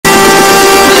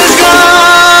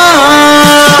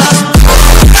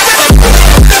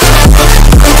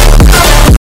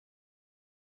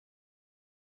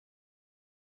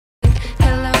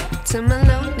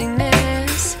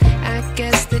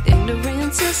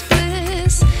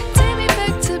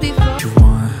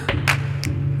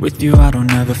With you I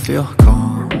don't ever feel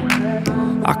calm.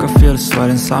 I can feel the sweat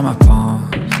inside my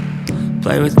palms.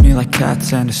 Play with me like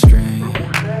cats and a string.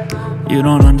 You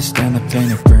don't understand the pain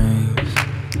it brings.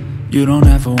 You don't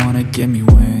ever wanna give me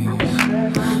wings.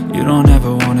 You don't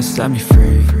ever wanna set me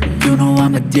free. You know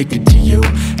I'm addicted to you,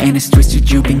 and it's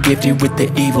twisted, you've been gifted with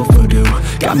the evil voodoo.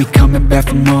 Got me coming back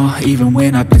for more, even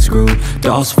when I've been screwed.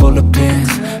 Dolls full of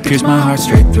pins, pierce my heart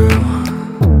straight through.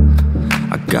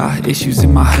 I got issues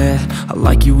in my head, I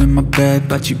like you in my bed,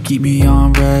 but you keep me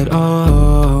on red.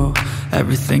 Oh,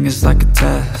 everything is like a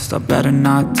test, I better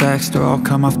not text or I'll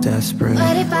come off desperate.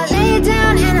 But if I lay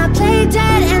down and I play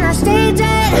dead and I stay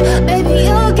dead, baby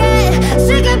you'll get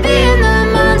sick of being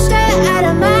the monster out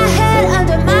of my head,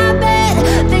 under my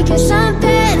bed, thinking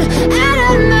something out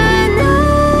of my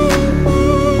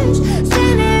nightmares,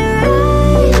 standing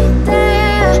right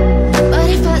there. But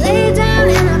if I lay down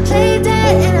and I play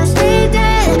dead and I stay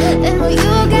dead, then will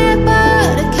you get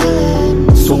bored of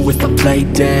killing? So if I play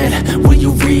dead, will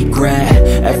you regret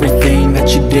everything that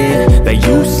you did, that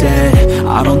you said?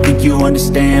 I don't think you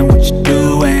understand what you're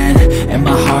doing, and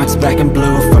my heart's black and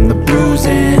blue from the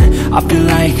bruising. I feel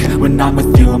like when I'm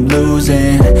with you I'm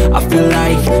losing. I feel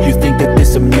like you think that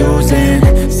this amusing,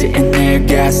 sitting there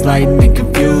gaslighting and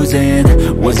confusing.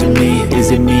 Was it me?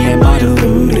 Is it me? Am I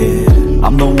deluded?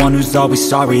 I'm the one who's always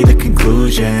sorry, the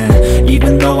conclusion,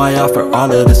 even though I offer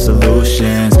all of the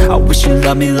solutions. I wish you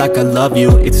loved me like I love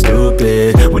you, it's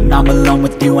stupid. When I'm alone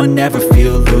with you I never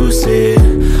feel lucid.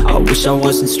 I wish I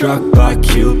wasn't struck by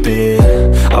Cupid.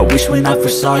 I wish when I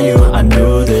first saw you I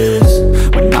knew this.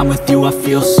 When I'm with you I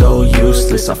feel so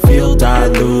useless, I feel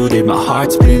diluted, my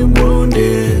heart's been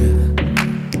wounded.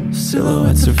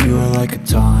 Silhouettes of you are like a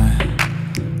taunt,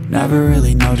 never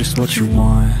really know just what you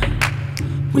want.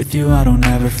 With you I don't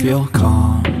ever feel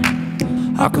calm,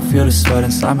 I can feel the sweat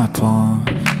inside my palms.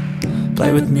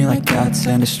 Play with me like cats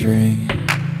and a string.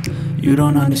 You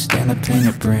don't understand the pain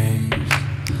it brings.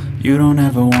 You don't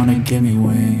ever wanna give me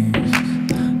wings.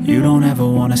 You don't ever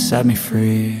wanna set me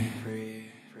free.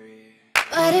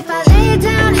 But if I lay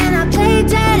down and I play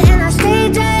dead and I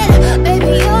stay dead,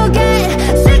 baby you'll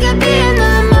get sick of being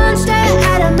the monster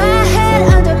out of my head,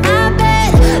 under my bed,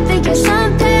 thinking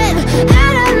something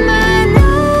out of my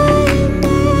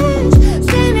nightmares,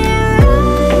 standing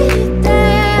right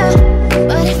there.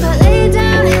 But if I lay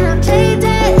down and I play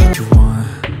dead and you want.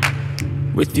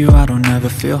 With you I don't ever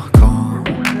feel calm,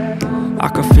 I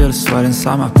can feel the sweat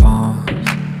inside my palms.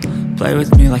 Play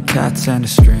with me like cats and a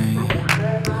string.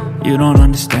 You don't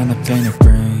understand the pain it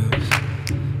brings.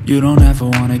 You don't ever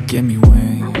wanna give me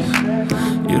wings.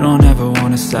 You don't ever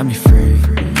wanna set me free.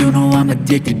 You know I'm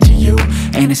addicted to you,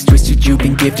 and it's twisted, you've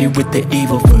been gifted with the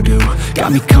evil voodoo.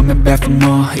 Got me coming back for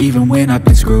more, even when I've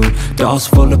been screwed. Dolls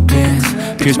full of pins,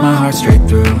 pierce my heart straight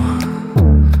through.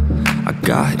 I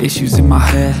got issues in my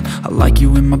head, I like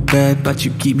you in my bed, but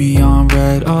you keep me on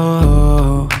red.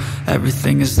 Oh,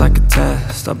 everything is like a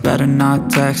test, I better not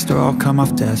text or I'll come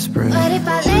off desperate. But if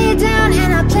I lay down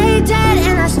and I play dead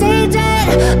and I stay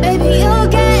dead, baby you'll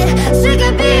get sick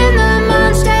of being the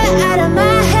monster out of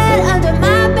my head, under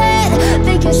my bed,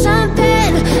 thinking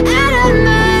something out of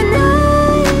my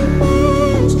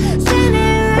nightmares,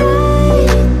 standing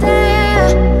right there.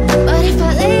 But if I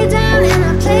lay down and I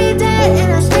play dead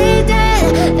and I stay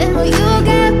dead, then will you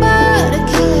get bored of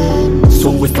killing? So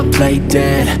if I play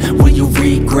dead, will you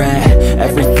regret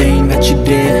everything that you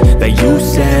did, that you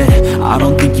said? I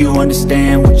don't think you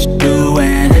understand what you're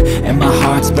doing, and my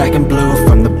heart's black and blue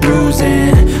from the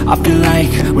bruising. I feel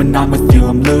like when I'm with you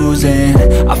I'm losing.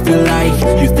 I feel like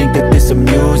you think that this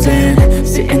amusing,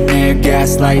 sitting there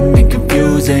gaslighting and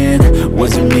confusing.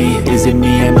 Was it me? Is it me?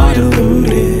 Am I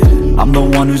deluded? I'm the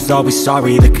one who's always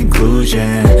sorry, the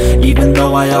conclusion, even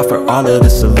though I offer all of the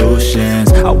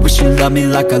solutions. I wish you loved me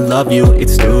like I love you,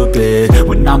 it's stupid.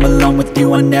 When I'm alone with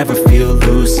you I never feel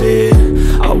lucid.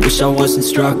 I wish I wasn't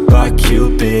struck by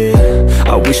Cupid.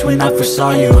 I wish when I first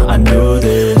saw you I knew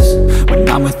this. When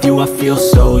I'm with you I feel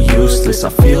so useless, I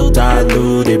feel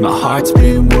diluted, my heart's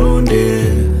been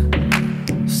wounded.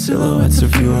 Silhouettes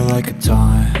of you are like a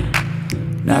taunt,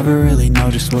 never really know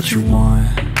just what you want.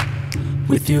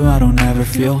 With you I don't ever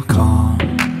feel calm,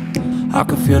 I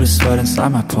can feel the sweat inside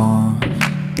my palms.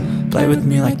 Play with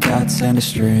me like cats and a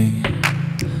string.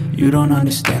 You don't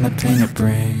understand the pain it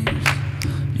brings.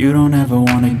 You don't ever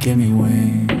wanna give me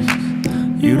wings.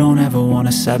 You don't ever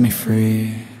wanna set me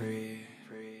free.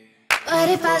 But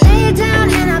if I lay down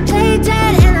and I play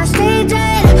dead and I stay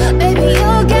dead, baby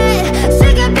you'll get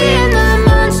sick of being the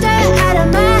monster out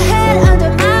of my head,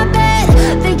 under my bed,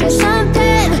 thinking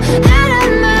something out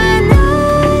of my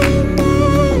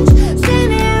nightmares,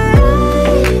 standing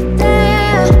right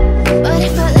there. But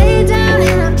if I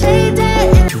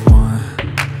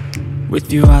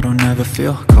With you I don't ever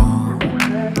feel calm.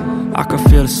 I can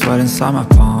feel the sweat inside my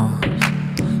palms.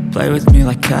 Play with me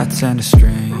like cats and a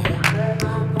string.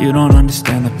 You don't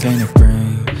understand the pain it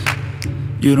brings.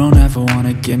 You don't ever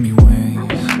wanna give me wings.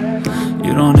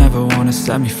 You don't ever wanna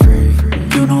set me free.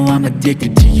 You know I'm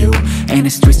addicted to you, and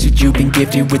it's twisted, you've been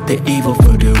gifted with the evil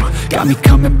voodoo. Got me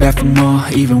coming back for more,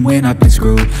 even when I've been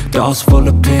screwed. Dolls full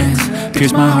of pins,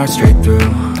 pierce my heart straight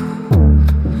through.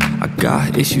 I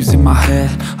got issues in my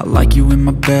head, I like you in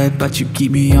my bed, but you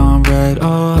keep me on red.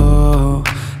 Oh,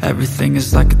 everything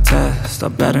is like a test, I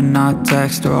better not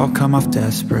text or I'll come off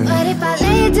desperate. But if I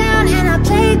lay down and I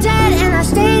play dead and I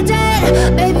stay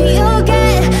dead, baby you'll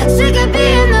get sick of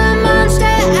being the monster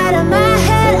out of my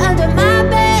head, under my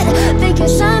bed, thinking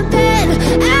something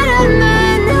out of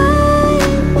my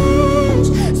nightmares,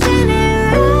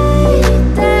 standing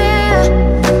right there.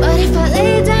 But if I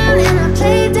lay down and I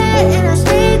play dead and I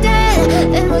stay dead,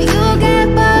 then will you get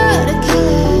bored of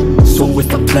killing? So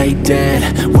if I play dead,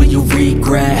 will you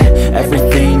regret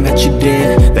everything that you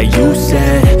did, that you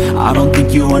said? I don't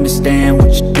think you understand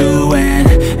what you're doing,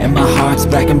 and my heart's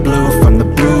black and blue from the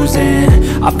bruising.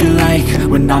 I feel like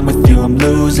when I'm with you I'm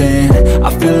losing. I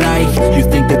feel like you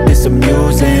think that this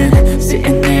amusing,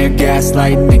 sitting there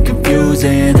gaslighting and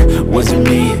confusing. Was it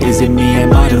me? Is it me?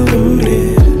 Am I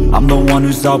deluded? I'm the one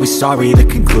who's always sorry, the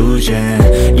conclusion,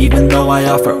 even though I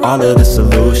offer all of the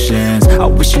solutions. I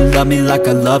wish you loved me like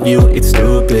I love you, it's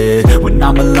stupid. When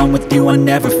I'm alone with you I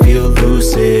never feel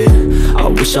lucid. I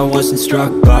wish I wasn't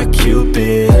struck by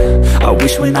Cupid. I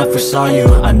wish when I first saw you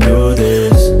I knew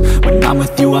this. When I'm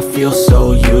with you I feel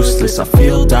so useless, I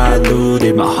feel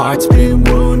diluted, my heart's been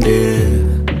wounded.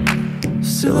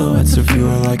 Silhouettes of you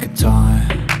are like a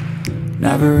taunt,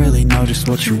 never really know just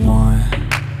what you want.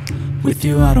 With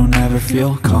you I don't ever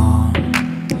feel calm,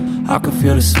 I can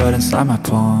feel the sweat inside my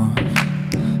palms.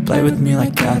 Play with me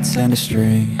like cats and a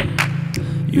string.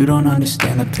 You don't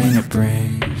understand the pain it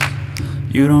brings.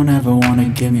 You don't ever wanna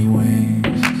give me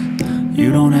wings.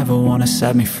 You don't ever wanna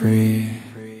set me free.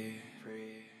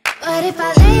 But if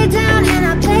I lay down and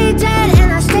I play dead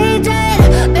and I stay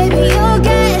dead, baby you'll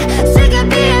get sick of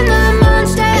being the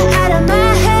monster out of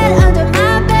my head, under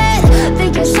my bed,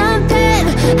 thinking something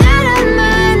out of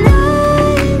my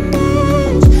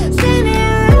nightmares,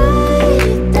 standing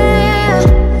right there.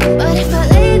 But if I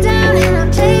lay down and I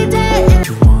play dead and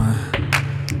you want.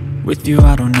 With you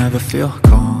I don't ever feel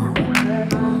calm,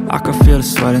 I can feel the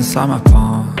sweat inside my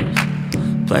palms.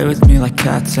 Play with me like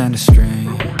cats and a string.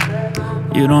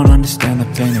 You don't understand the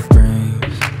pain it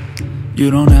brings. You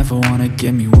don't ever wanna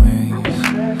give me wings.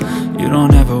 You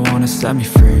don't ever wanna set me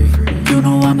free. You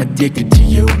know I'm addicted to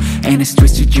you, and it's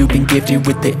twisted, you've been gifted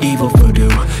with the evil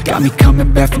voodoo. Got me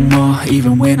coming back for more,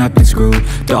 even when I've been screwed.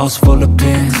 Dolls full of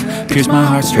pins, pierce my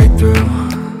heart straight through.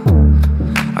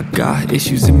 I got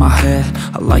issues in my head,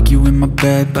 I like you in my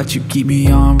bed, but you keep me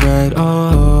on red.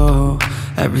 Oh,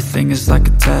 everything is like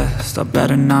a test, I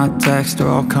better not text or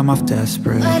I'll come off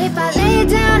desperate. But if I lay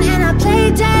down and I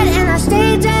play dead and I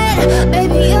stay dead,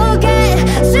 baby you'll get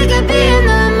sick of being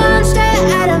the monster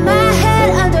out of my head,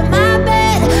 under my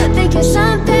bed, thinking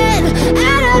something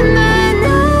out of my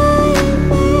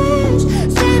nightmares,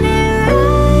 standing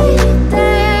right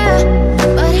there.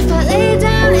 But if I lay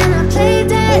down and I play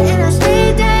dead and I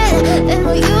stay dead, then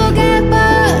will you get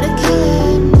bored of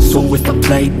killing? So if I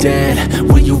play dead,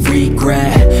 will you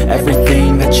regret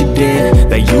everything that you did,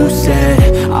 that you said?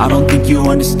 I don't think you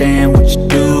understand what you're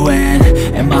doing,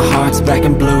 and my heart's black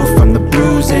and blue from the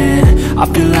bruising. I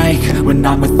feel like when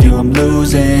I'm with you I'm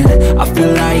losing. I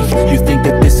feel like you think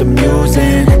that this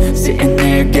amusing, sitting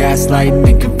there gaslighting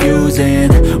and confusing.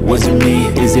 Was it me?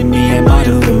 Is it me? Am I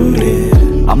deluded?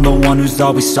 I'm the one who's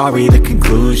always sorry, the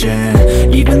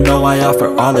conclusion, even though I offer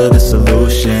all of the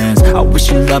solutions. I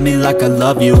wish you loved me like I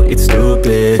love you, it's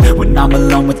stupid. When I'm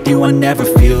alone with you I never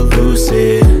feel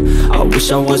lucid. I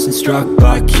wish I wasn't struck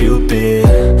by Cupid.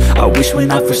 I wish when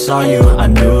I first saw you I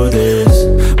knew this.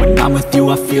 When I'm with you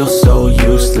I feel so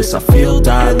useless, I feel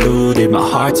diluted, my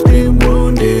heart's been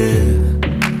wounded.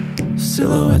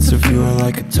 Silhouettes of you are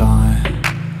like a taunt,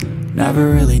 never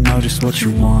really know just what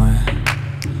you want.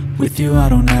 With you I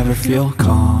don't ever feel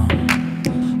calm,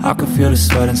 I can feel the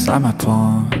sweat inside my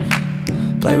palms.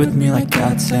 Play with me like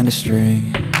cats and a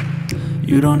string.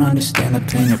 You don't understand the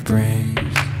pain it brings.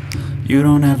 You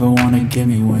don't ever wanna give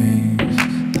me wings.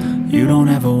 You don't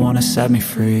ever wanna set me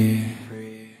free.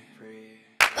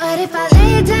 But if I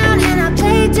lay down and I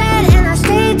play dead and I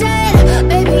stay dead,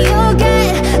 baby you'll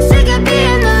get sick of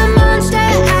being the monster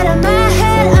out of my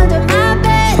head, under my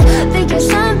bed, thinking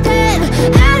something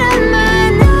out of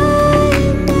my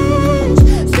nightmares,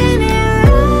 standing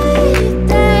right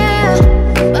there.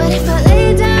 But if I lay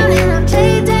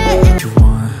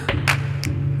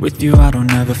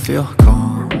feel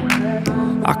calm.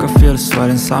 I can feel the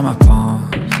sweat inside my palms.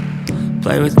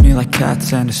 Play with me like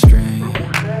cats and a string.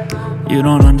 You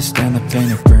don't understand the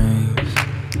pain it brings.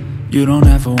 You don't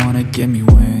ever wanna give me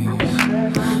wings.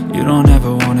 You don't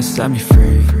ever wanna set me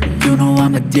free. You know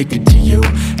I'm addicted to you,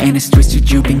 and it's twisted,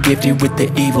 you've been gifted with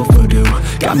the evil voodoo.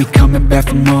 Got me coming back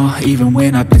for more, even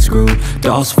when I've been screwed.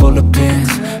 Dolls full of pins,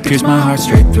 pierce my heart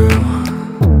straight through.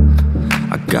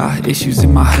 I got issues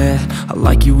in my head, I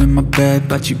like you in my bed,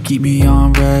 but you keep me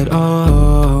on red.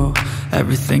 Oh,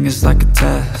 everything is like a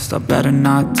test, I better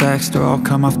not text or I'll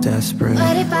come off desperate.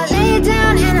 But if I lay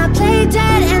down and I play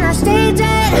dead and I stay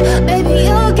dead, baby,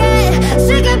 you'll get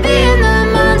sick of being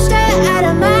the monster out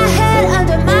of my head,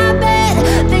 under my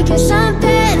bed, thinking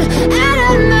something out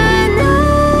of my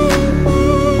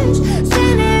nightmares,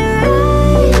 standing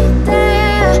right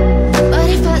there. But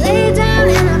if I lay down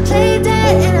and I play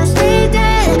dead and I stay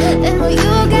dead, then will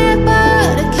you get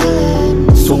bored of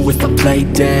killing? So if I play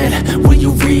dead, will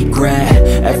you regret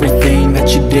everything that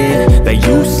you did, that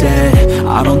you said?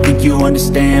 I don't think you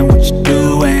understand what you're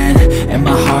doing, and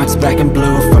my heart's black and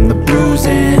blue from the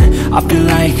bruising. I feel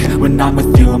like when I'm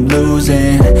with you I'm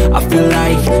losing. I feel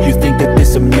like you think that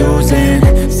this amusing,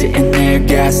 sitting there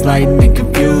gaslighting and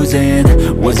confusing.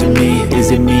 Was it me?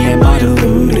 Is it me? Am I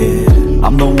deluded?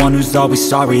 I'm the one who's always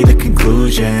sorry, the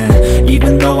conclusion,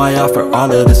 even though I offer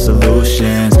all of the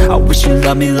solutions. I wish you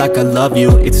loved me like I love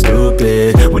you, it's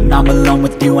stupid. When I'm alone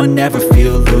with you I never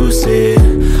feel lucid.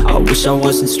 I wish I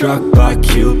wasn't struck by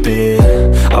Cupid.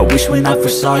 I wish when I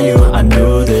first saw you I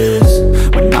knew this.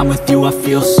 When I'm with you I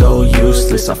feel so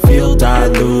useless, I feel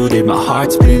diluted, my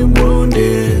heart's been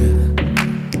wounded.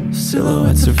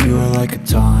 Silhouettes of you are like a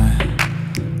taunt,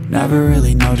 never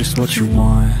really know just what you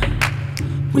want.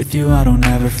 With you I don't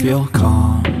ever feel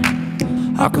calm,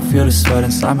 I can feel the sweat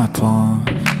inside my palms.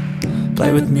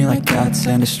 Play with me like cats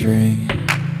and a string.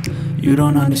 You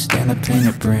don't understand the pain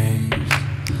it brings.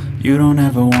 You don't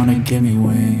ever wanna give me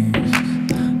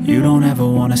wings. You don't ever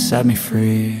wanna set me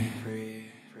free.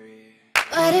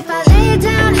 But if I lay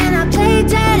down and I play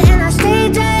dead and I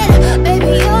stay dead,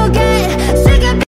 baby, you'll get